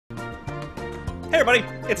Hey everybody,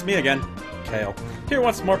 it's me again, Kale, here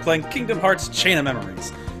once more playing Kingdom Hearts Chain of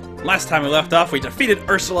Memories. Last time we left off, we defeated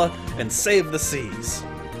Ursula and saved the seas.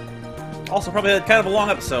 Also probably had kind of a long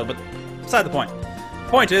episode, but beside the point.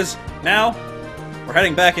 Point is, now, we're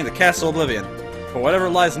heading back into Castle Oblivion, for whatever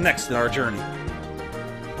lies next in our journey.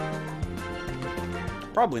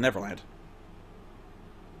 Probably Neverland.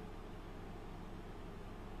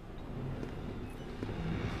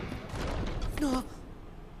 No,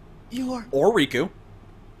 you're... Or Riku.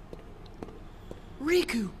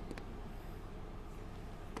 Riku!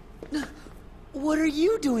 What are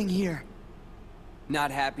you doing here?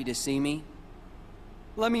 Not happy to see me?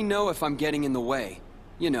 Let me know if I'm getting in the way.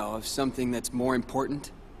 You know, of something that's more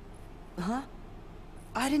important. Huh?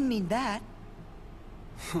 I didn't mean that.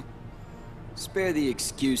 Spare the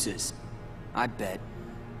excuses. I bet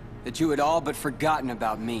that you had all but forgotten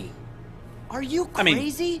about me. Are you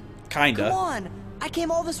crazy? Kinda. Come on! I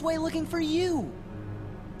came all this way looking for you!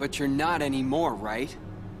 But you're not anymore, right?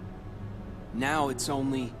 Now it's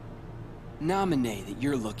only Naminé that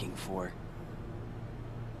you're looking for.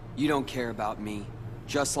 You don't care about me,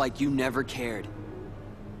 just like you never cared.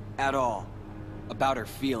 At all. About her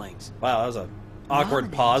feelings. Wow, that was an awkward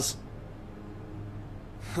Naminé. pause.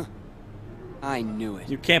 I knew it.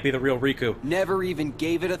 You can't be the real Riku. Never even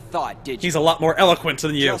gave it a thought, did you? He's a lot more eloquent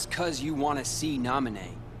than you. Just 'cause you want to see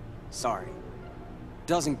Naminé. Sorry.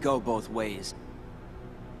 Doesn't go both ways.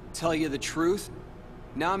 Tell you the truth,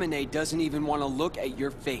 Naminé doesn't even want to look at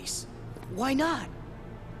your face. Why not?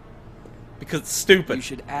 Because it's stupid. You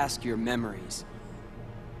should ask your memories.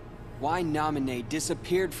 Why Naminé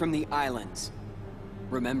disappeared from the islands.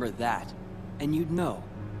 Remember that, and you'd know.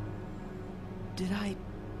 Did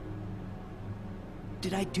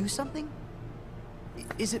I do something?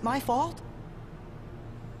 Is it my fault?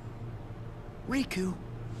 Riku.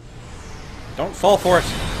 Don't fall for it.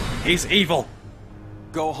 He's evil.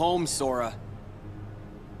 Go home, Sora.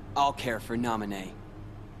 I'll care for Naminé.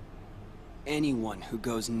 Anyone who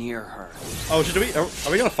goes near her. Oh, should we? Are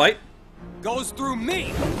we gonna fight? Goes through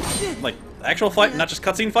me! Like, actual fight, not just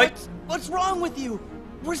cutscene fight? What's wrong with you?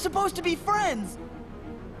 We're supposed to be friends!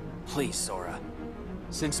 Please, Sora.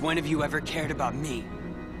 Since when have you ever cared about me?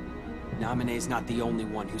 Naminé's not the only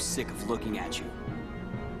one who's sick of looking at you.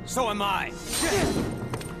 So am I!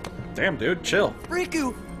 Damn, dude, chill.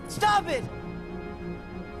 Riku, stop it!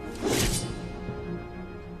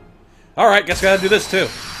 Alright, guess we gotta do this too.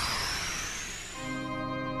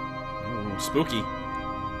 Ooh, spooky.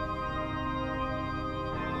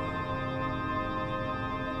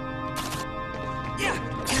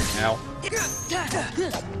 Ow.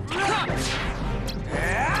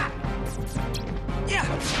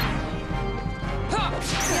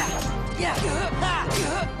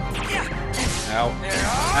 Ow.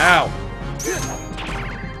 Ow.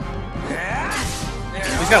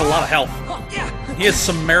 He's got a lot of health. He is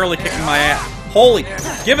summarily kicking my ass. Holy,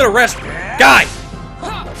 give it a rest. Guy!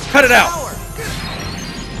 Cut it out.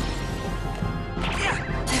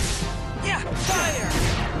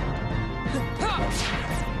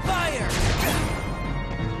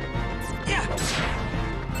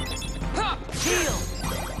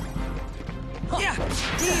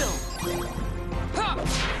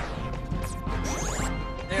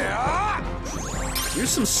 Use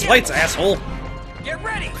some slights, asshole. Get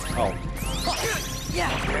ready! Oh.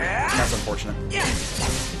 That's unfortunate.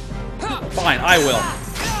 Fine, I will.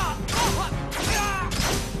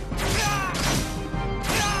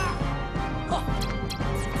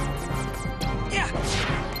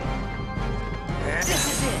 This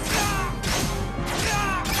is it!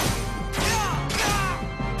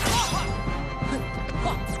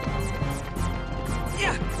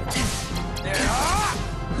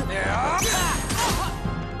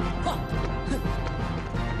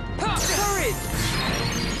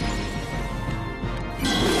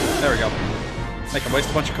 There we go. Make him waste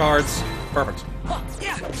a bunch of cards. Perfect.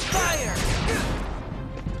 Fire!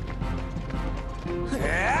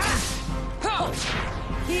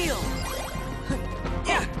 Heal!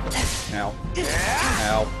 Ow.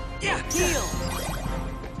 Ow. Heal!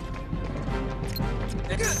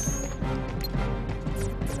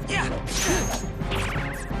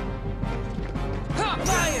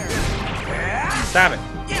 Fire! Stab it.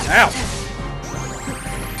 Ow.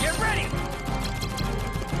 Get ready!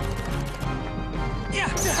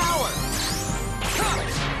 Power!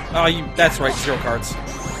 Oh, that's right, 0 cards.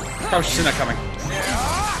 Probably should have seen that coming.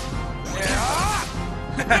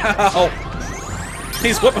 Ow.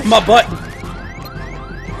 He's whipping my butt.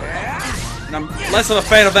 And I'm less of a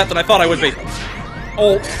fan of that than I thought I would be.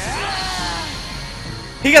 Oh.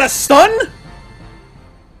 He got a stun?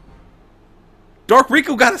 Dark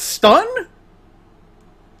Riku got a stun?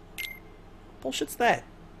 Bullshit's that?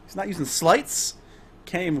 He's not using slights?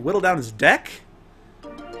 Can't even whittle down his deck?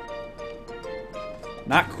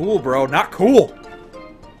 Not cool, bro. Not cool.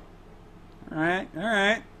 Alright,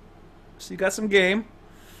 alright. So you got some game.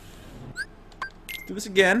 Let's do this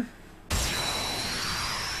again.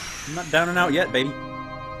 I'm not down and out yet, baby.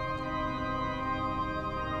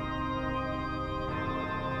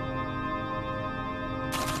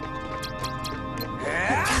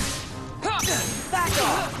 Back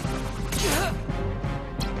off!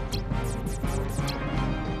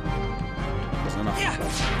 Wasn't enough.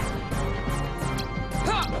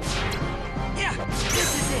 This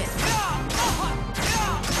is it!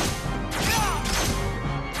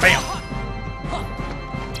 Bam!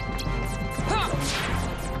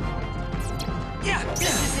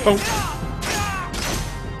 This is it! Boom!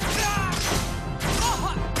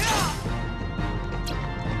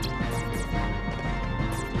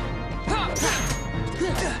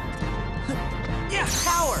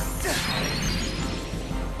 Power!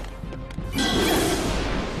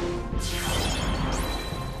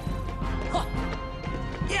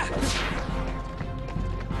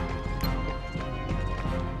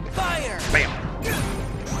 Fire! Bam!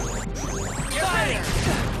 Fire!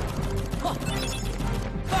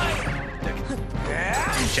 Fire!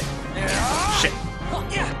 Shit. Shit.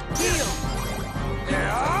 Heal!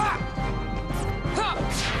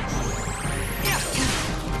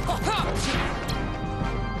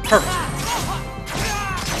 Perfect.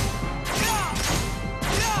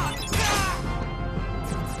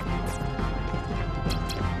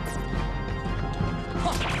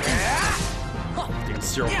 Getting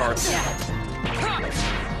 0 cards.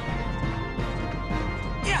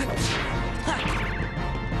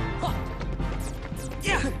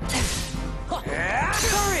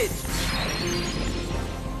 Courage!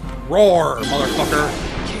 Roar, motherfucker.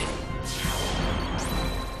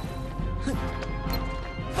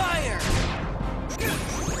 Fire!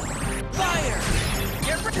 Fire!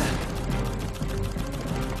 Get rid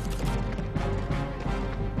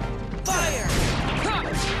Fire!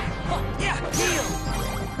 Heal!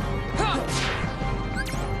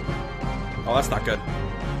 Oh, that's not good.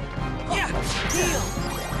 Heal!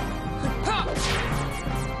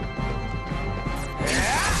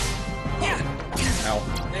 Ow.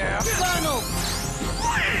 Funnel!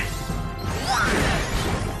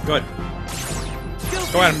 Good.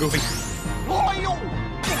 Go at him, Goofy.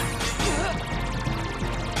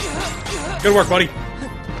 Good work, buddy.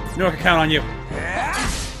 You know I can count on you.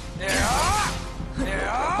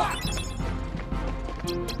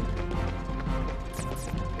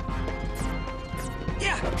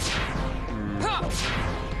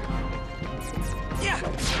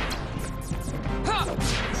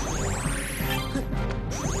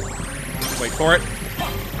 Wait for it.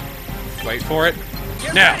 Wait for it.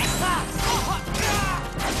 Now!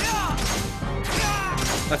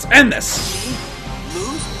 Let's end this!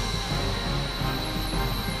 Lose?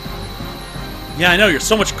 Yeah, I know, you're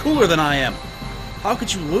so much cooler than I am. How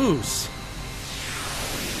could you lose?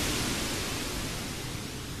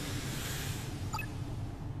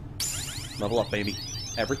 Level up, baby.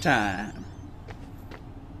 Every time.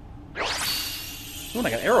 Ooh, and I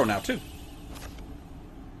got an arrow now, too.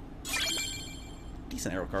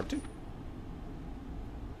 Decent arrow card, too.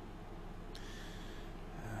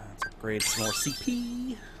 Let's upgrade some more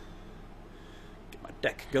CP. Get my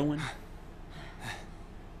deck going.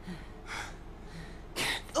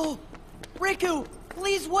 Oh! Riku!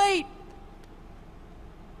 Please wait!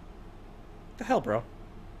 What the hell, bro?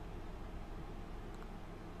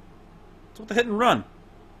 What's with the hit and run?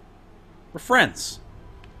 We're friends.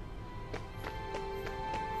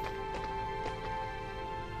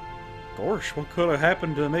 Gosh, what could have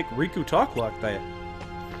happened to make Riku talk like that?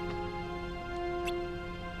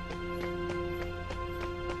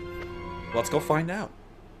 Let's go find out.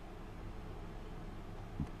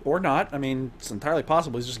 Or not. I mean, it's entirely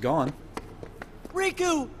possible he's just gone.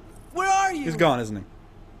 Riku! Where are you? He's gone, isn't he?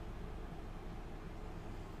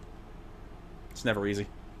 It's never easy.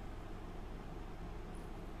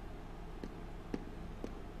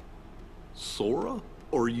 Sora,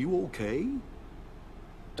 are you okay?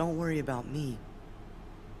 Don't worry about me.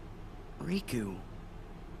 Riku.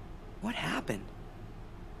 What happened?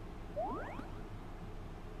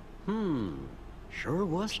 Sure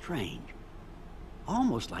was strange.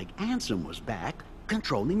 Almost like Ansem was back,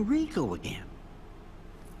 controlling Riku again.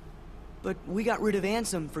 But we got rid of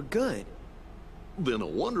Ansem for good. Then I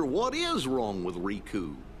wonder what is wrong with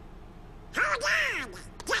Riku. Hold on!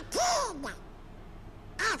 The kid!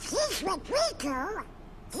 If he's with Riku,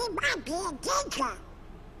 he might be in danger.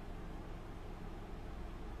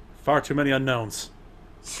 Far too many unknowns.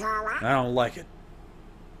 Sora? I don't like it.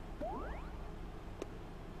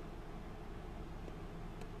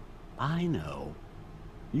 I know.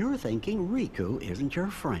 You're thinking Riku isn't your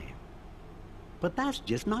friend. But that's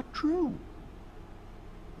just not true.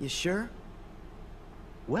 You sure?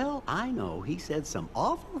 Well, I know he said some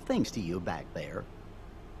awful things to you back there.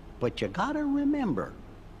 But you gotta remember,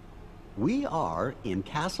 we are in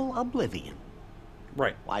Castle Oblivion.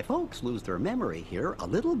 Right. Why, folks lose their memory here a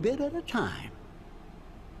little bit at a time.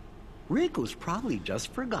 Riku's probably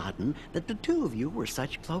just forgotten that the two of you were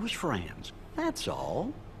such close friends. That's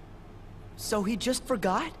all. So he just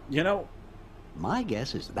forgot? You know, My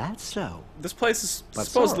guess is that's so. this place is But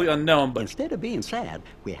supposedly Sora, unknown, but instead of being sad,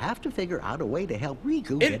 we have to figure out a way to help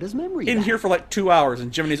Riku get his memory in back. here for like 2 hours,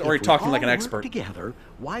 and Jiminy's If already we talking all like an work expert. together,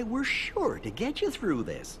 why, we're sure to get you through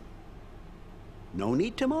this. No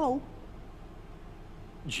need to mope.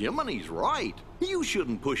 Jiminy's right. You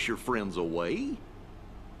shouldn't push your friends away.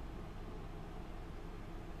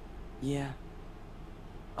 Yeah.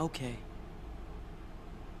 Okay.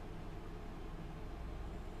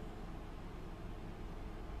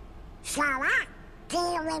 Sora, do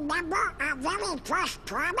you remember our very first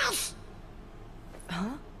promise?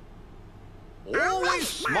 Always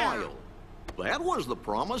smile. That was the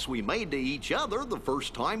promise we made to each other the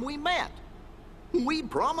first time we met. We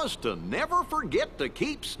promised to never forget to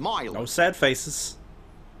keep smiling. No sad faces.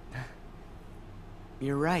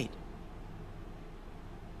 You're right.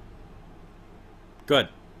 Good.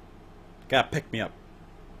 Gotta pick me up.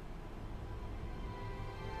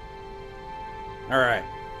 Alright.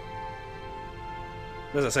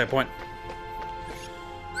 What does that say, point?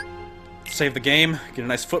 Save the game, get a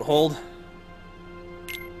nice foothold.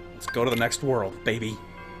 Let's go to the next world, baby.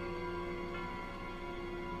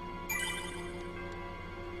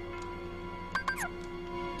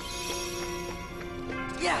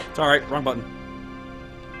 Yeah. It's alright, wrong button.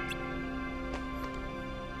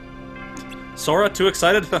 Sora, too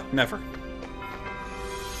excited? Never. Who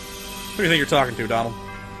do you think you're talking to, Donald?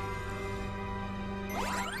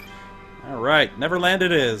 Alright, Neverland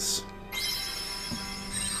it is.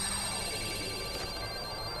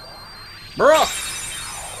 Bruh!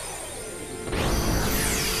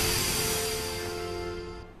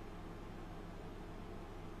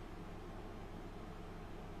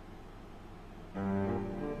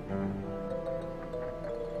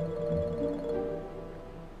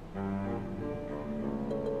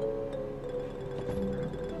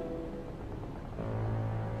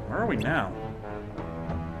 Where are we now?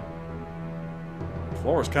 The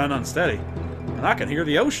floor is kind of unsteady. And I can hear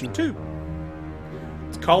the ocean, too.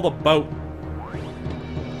 It's called a boat.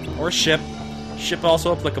 Or a ship. Ship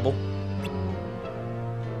also applicable.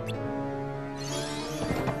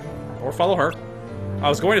 Or follow her. I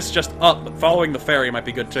was going to suggest up, but following the ferry might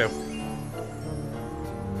be good, too.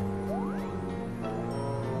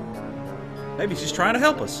 Maybe she's trying to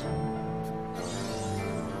help us.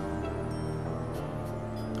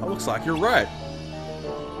 Oh, looks like you're right.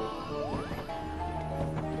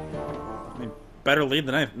 I mean, better lead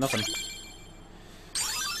than nothing.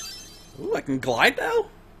 Ooh, I can glide now?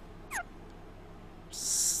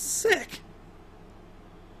 Sick.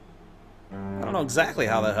 I don't know exactly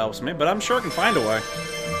how that helps me, but I'm sure I can find a way.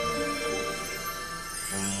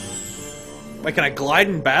 Wait, can I glide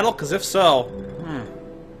in battle? Because if so...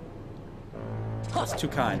 That's too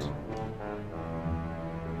kind.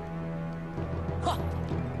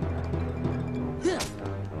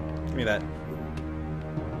 Give me that.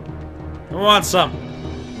 Who wants some?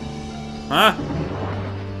 Huh?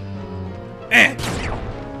 Eh!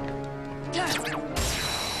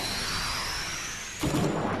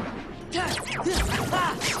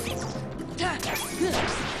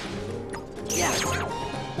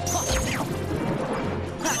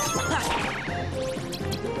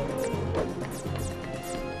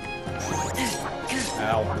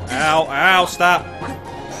 Ow, ow, ow, stop!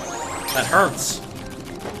 That hurts.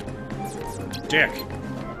 Dick.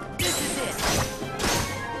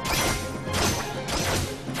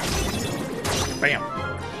 Bam.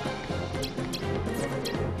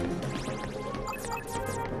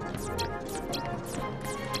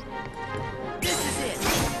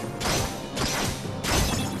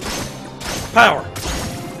 Power.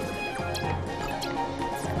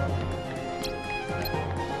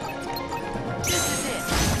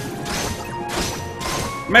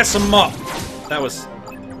 Mess him up. That was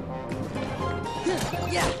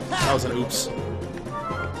an oops.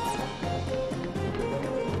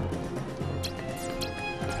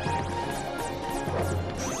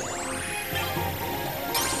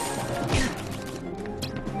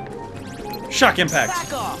 Shock impact.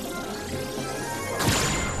 Back off.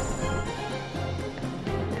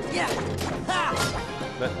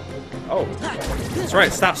 But, oh, that's right.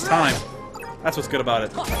 It stops time. That's what's good about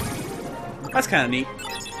it. That's kind of neat.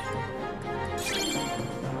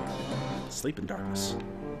 Sleep in darkness.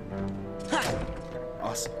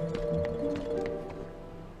 Awesome.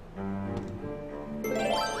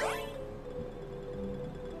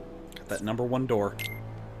 Got that #1 door.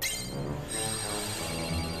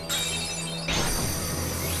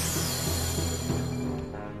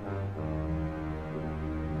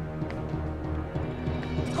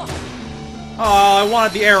 Oh, I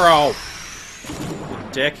wanted the arrow! You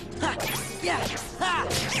dick.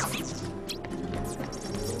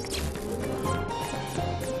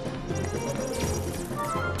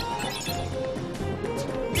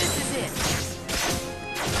 This is it.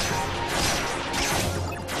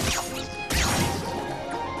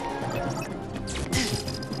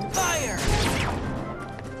 Fire!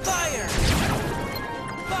 Fire!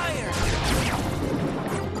 Fire!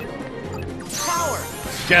 Power!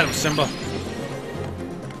 Get him, Simba.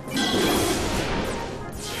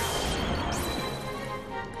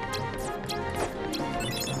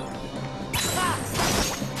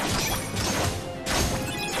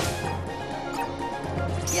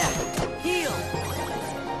 Heal!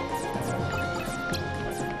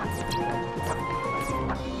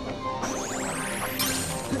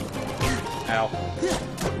 Ow.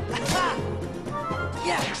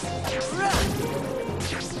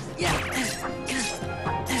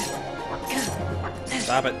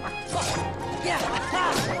 Stop it.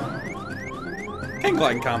 King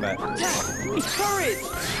glide combat. Courage!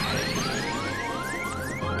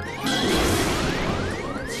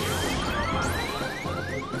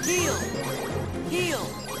 Heal! Heal!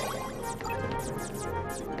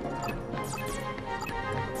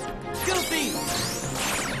 Goofy!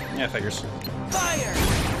 Yeah, figures. Fire!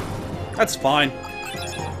 That's fine.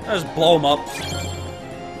 I just blow him up.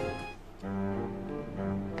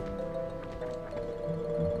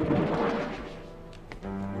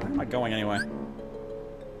 Where am I going anyway?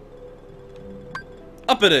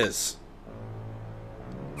 Up it is!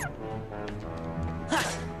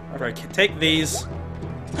 Alright, take these.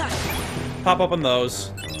 Pop up on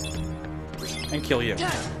those. And kill you.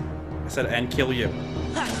 I said and kill you.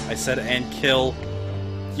 I said and kill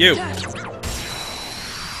you.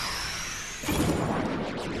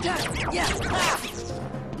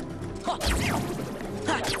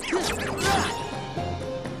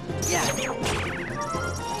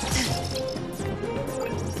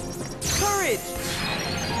 Courage!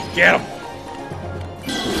 Get him!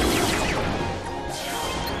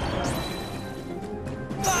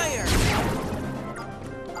 Fire!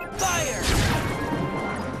 Fire!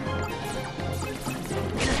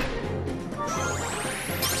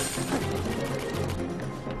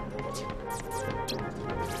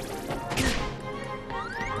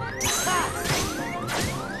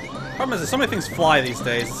 Problem is that so many things fly these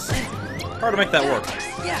days. It's hard to make that work.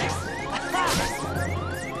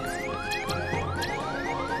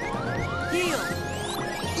 Heal!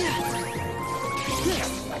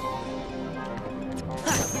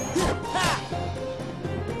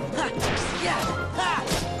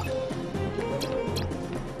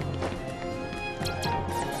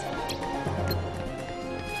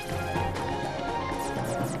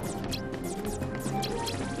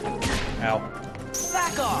 Ow.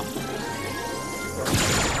 Back off!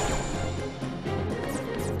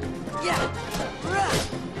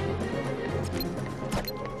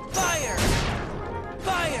 Fire!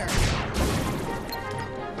 Fire!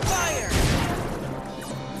 Fire!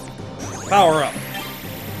 Power up.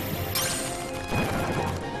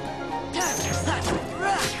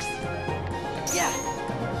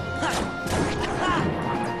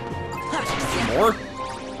 More?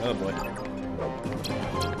 Oh boy.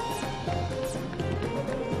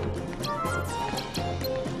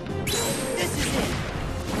 This is it!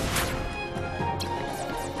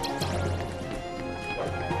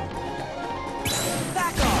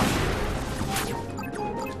 Back off!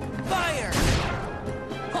 Fire!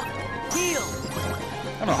 Heal!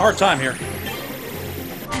 I'm having a hard time here.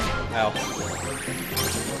 Ow.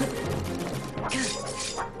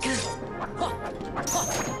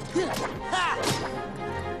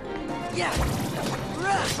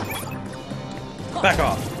 Back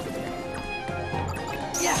off.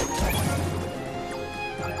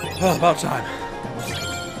 Oh, about time.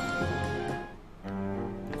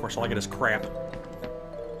 Of course, all I get is crap.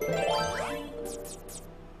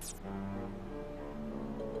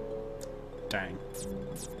 Dang.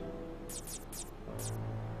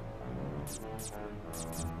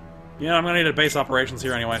 Yeah, I'm gonna need a base operations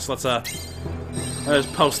here anyway, so let's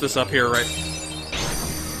just post this up here, right?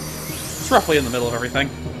 It's roughly in the middle of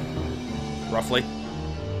everything. roughly.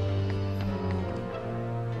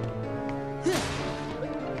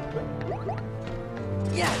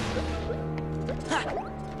 Yeah. Ha.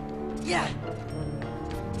 Yeah.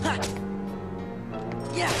 Ha.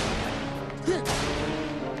 Yeah.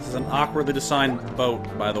 This is an awkwardly designed boat,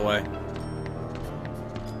 by the way.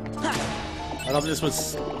 I don't think this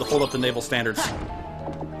was to hold up to naval standards.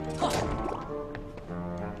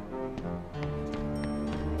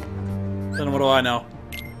 Then what do I know?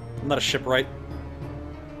 I'm not a shipwright.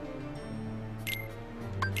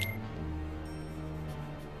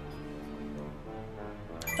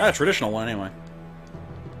 Not a traditional one, anyway.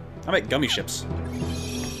 I make gummy ships.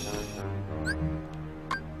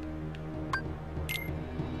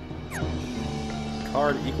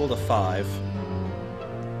 Card equal to 5.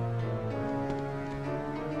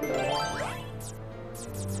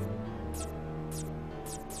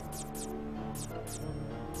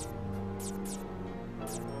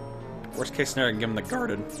 Worst case scenario, I can give him the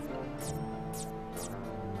guarded.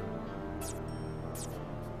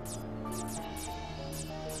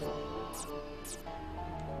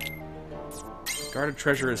 Guarded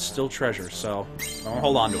treasure is still treasure, so I'm gonna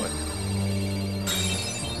hold on to it.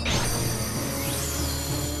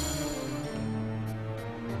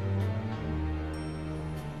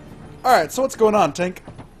 Alright, so what's going on, Tink?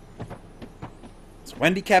 Is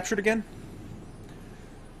Wendy captured again?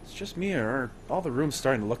 It's just me, or are all the rooms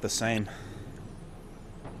starting to look the same?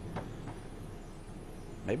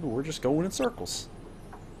 Maybe we're just going in circles.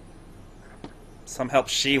 Some help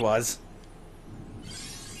she was.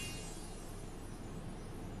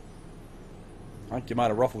 I think you might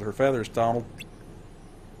have ruffled her feathers, Donald.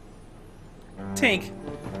 Tink,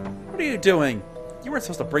 what are you doing? You weren't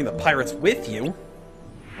supposed to bring the pirates with you.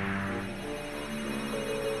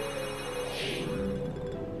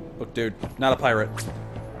 Look, dude, not a pirate.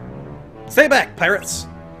 Stay back, pirates!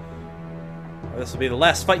 Or this will be the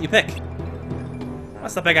last fight you pick.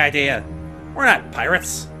 What's the big idea? We're not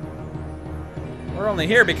pirates. We're only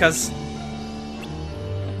here because...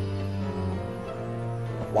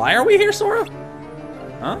 Why are we here, Sora?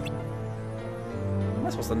 Huh? Am I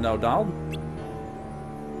supposed to know, Donald?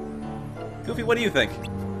 Goofy, what do you think?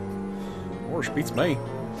 Horse beats me.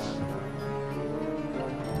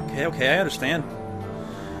 Okay, I understand.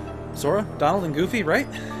 Sora, Donald, and Goofy, right?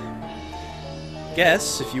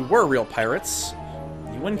 Guess if you were real pirates,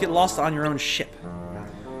 you wouldn't get lost on your own ship.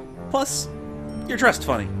 Plus, you're dressed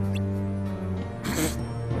funny.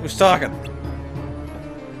 Who's talking?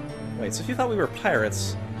 Wait, so if you thought we were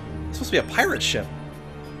pirates, it's supposed to be a pirate ship.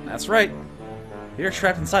 That's right. You're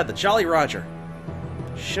trapped inside the Jolly Roger.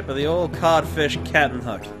 Ship of the old codfish Captain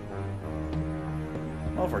Hook.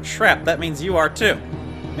 Well, if we're trapped, that means you are too.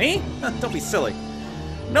 Me? Don't be silly.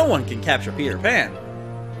 No one can capture Peter Pan.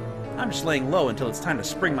 I'm just laying low until it's time to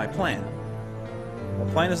spring my plan. What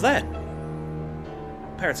plan is that?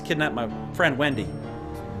 Pirates kidnapped my friend Wendy.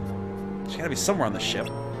 She's gotta be somewhere on the ship.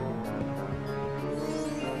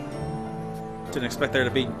 Didn't expect there to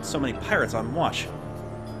be so many pirates on watch.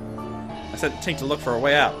 I sent Tink to look for a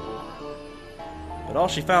way out. But all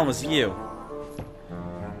she found was you.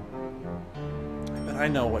 I bet I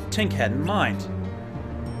know what Tink had in mind.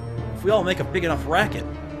 If we all make a big enough racket,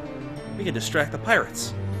 we can distract the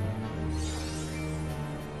pirates.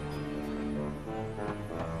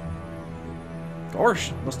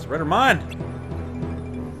 Gosh, must have read her mind.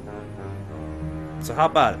 So how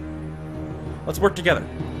about it? Let's work together.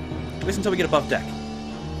 At least until we get above deck.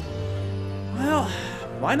 Well,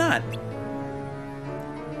 why not?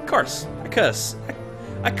 Of course,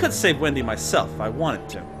 I could save Wendy myself if I wanted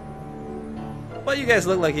to. But you guys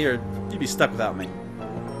look like you'd be stuck without me.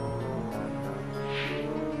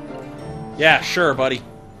 Yeah, sure, buddy.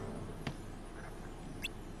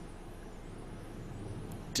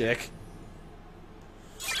 Dick.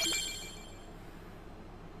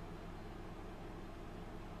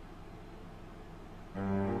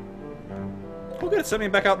 Oh good, it sent me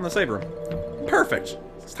back out in the save room. Perfect.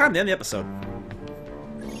 It's time to end the episode.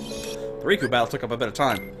 The Riku battle took up a bit of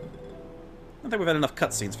time. I think we've had enough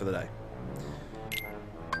cutscenes for the day.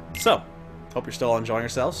 So, hope you're still enjoying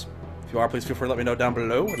yourselves. If you are, please feel free to let me know down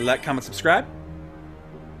below. Like, comment, subscribe.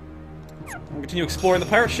 We'll continue exploring the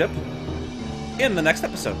pirate ship in the next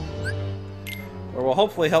episode, where we'll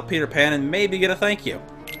hopefully help Peter Pan and maybe get a thank you.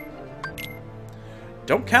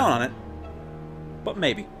 Don't count on it, but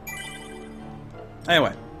maybe.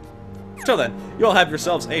 Anyway, until then, you all have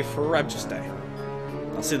yourselves a ferocious day.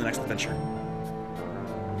 I'll see you in the next adventure.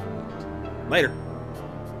 Later.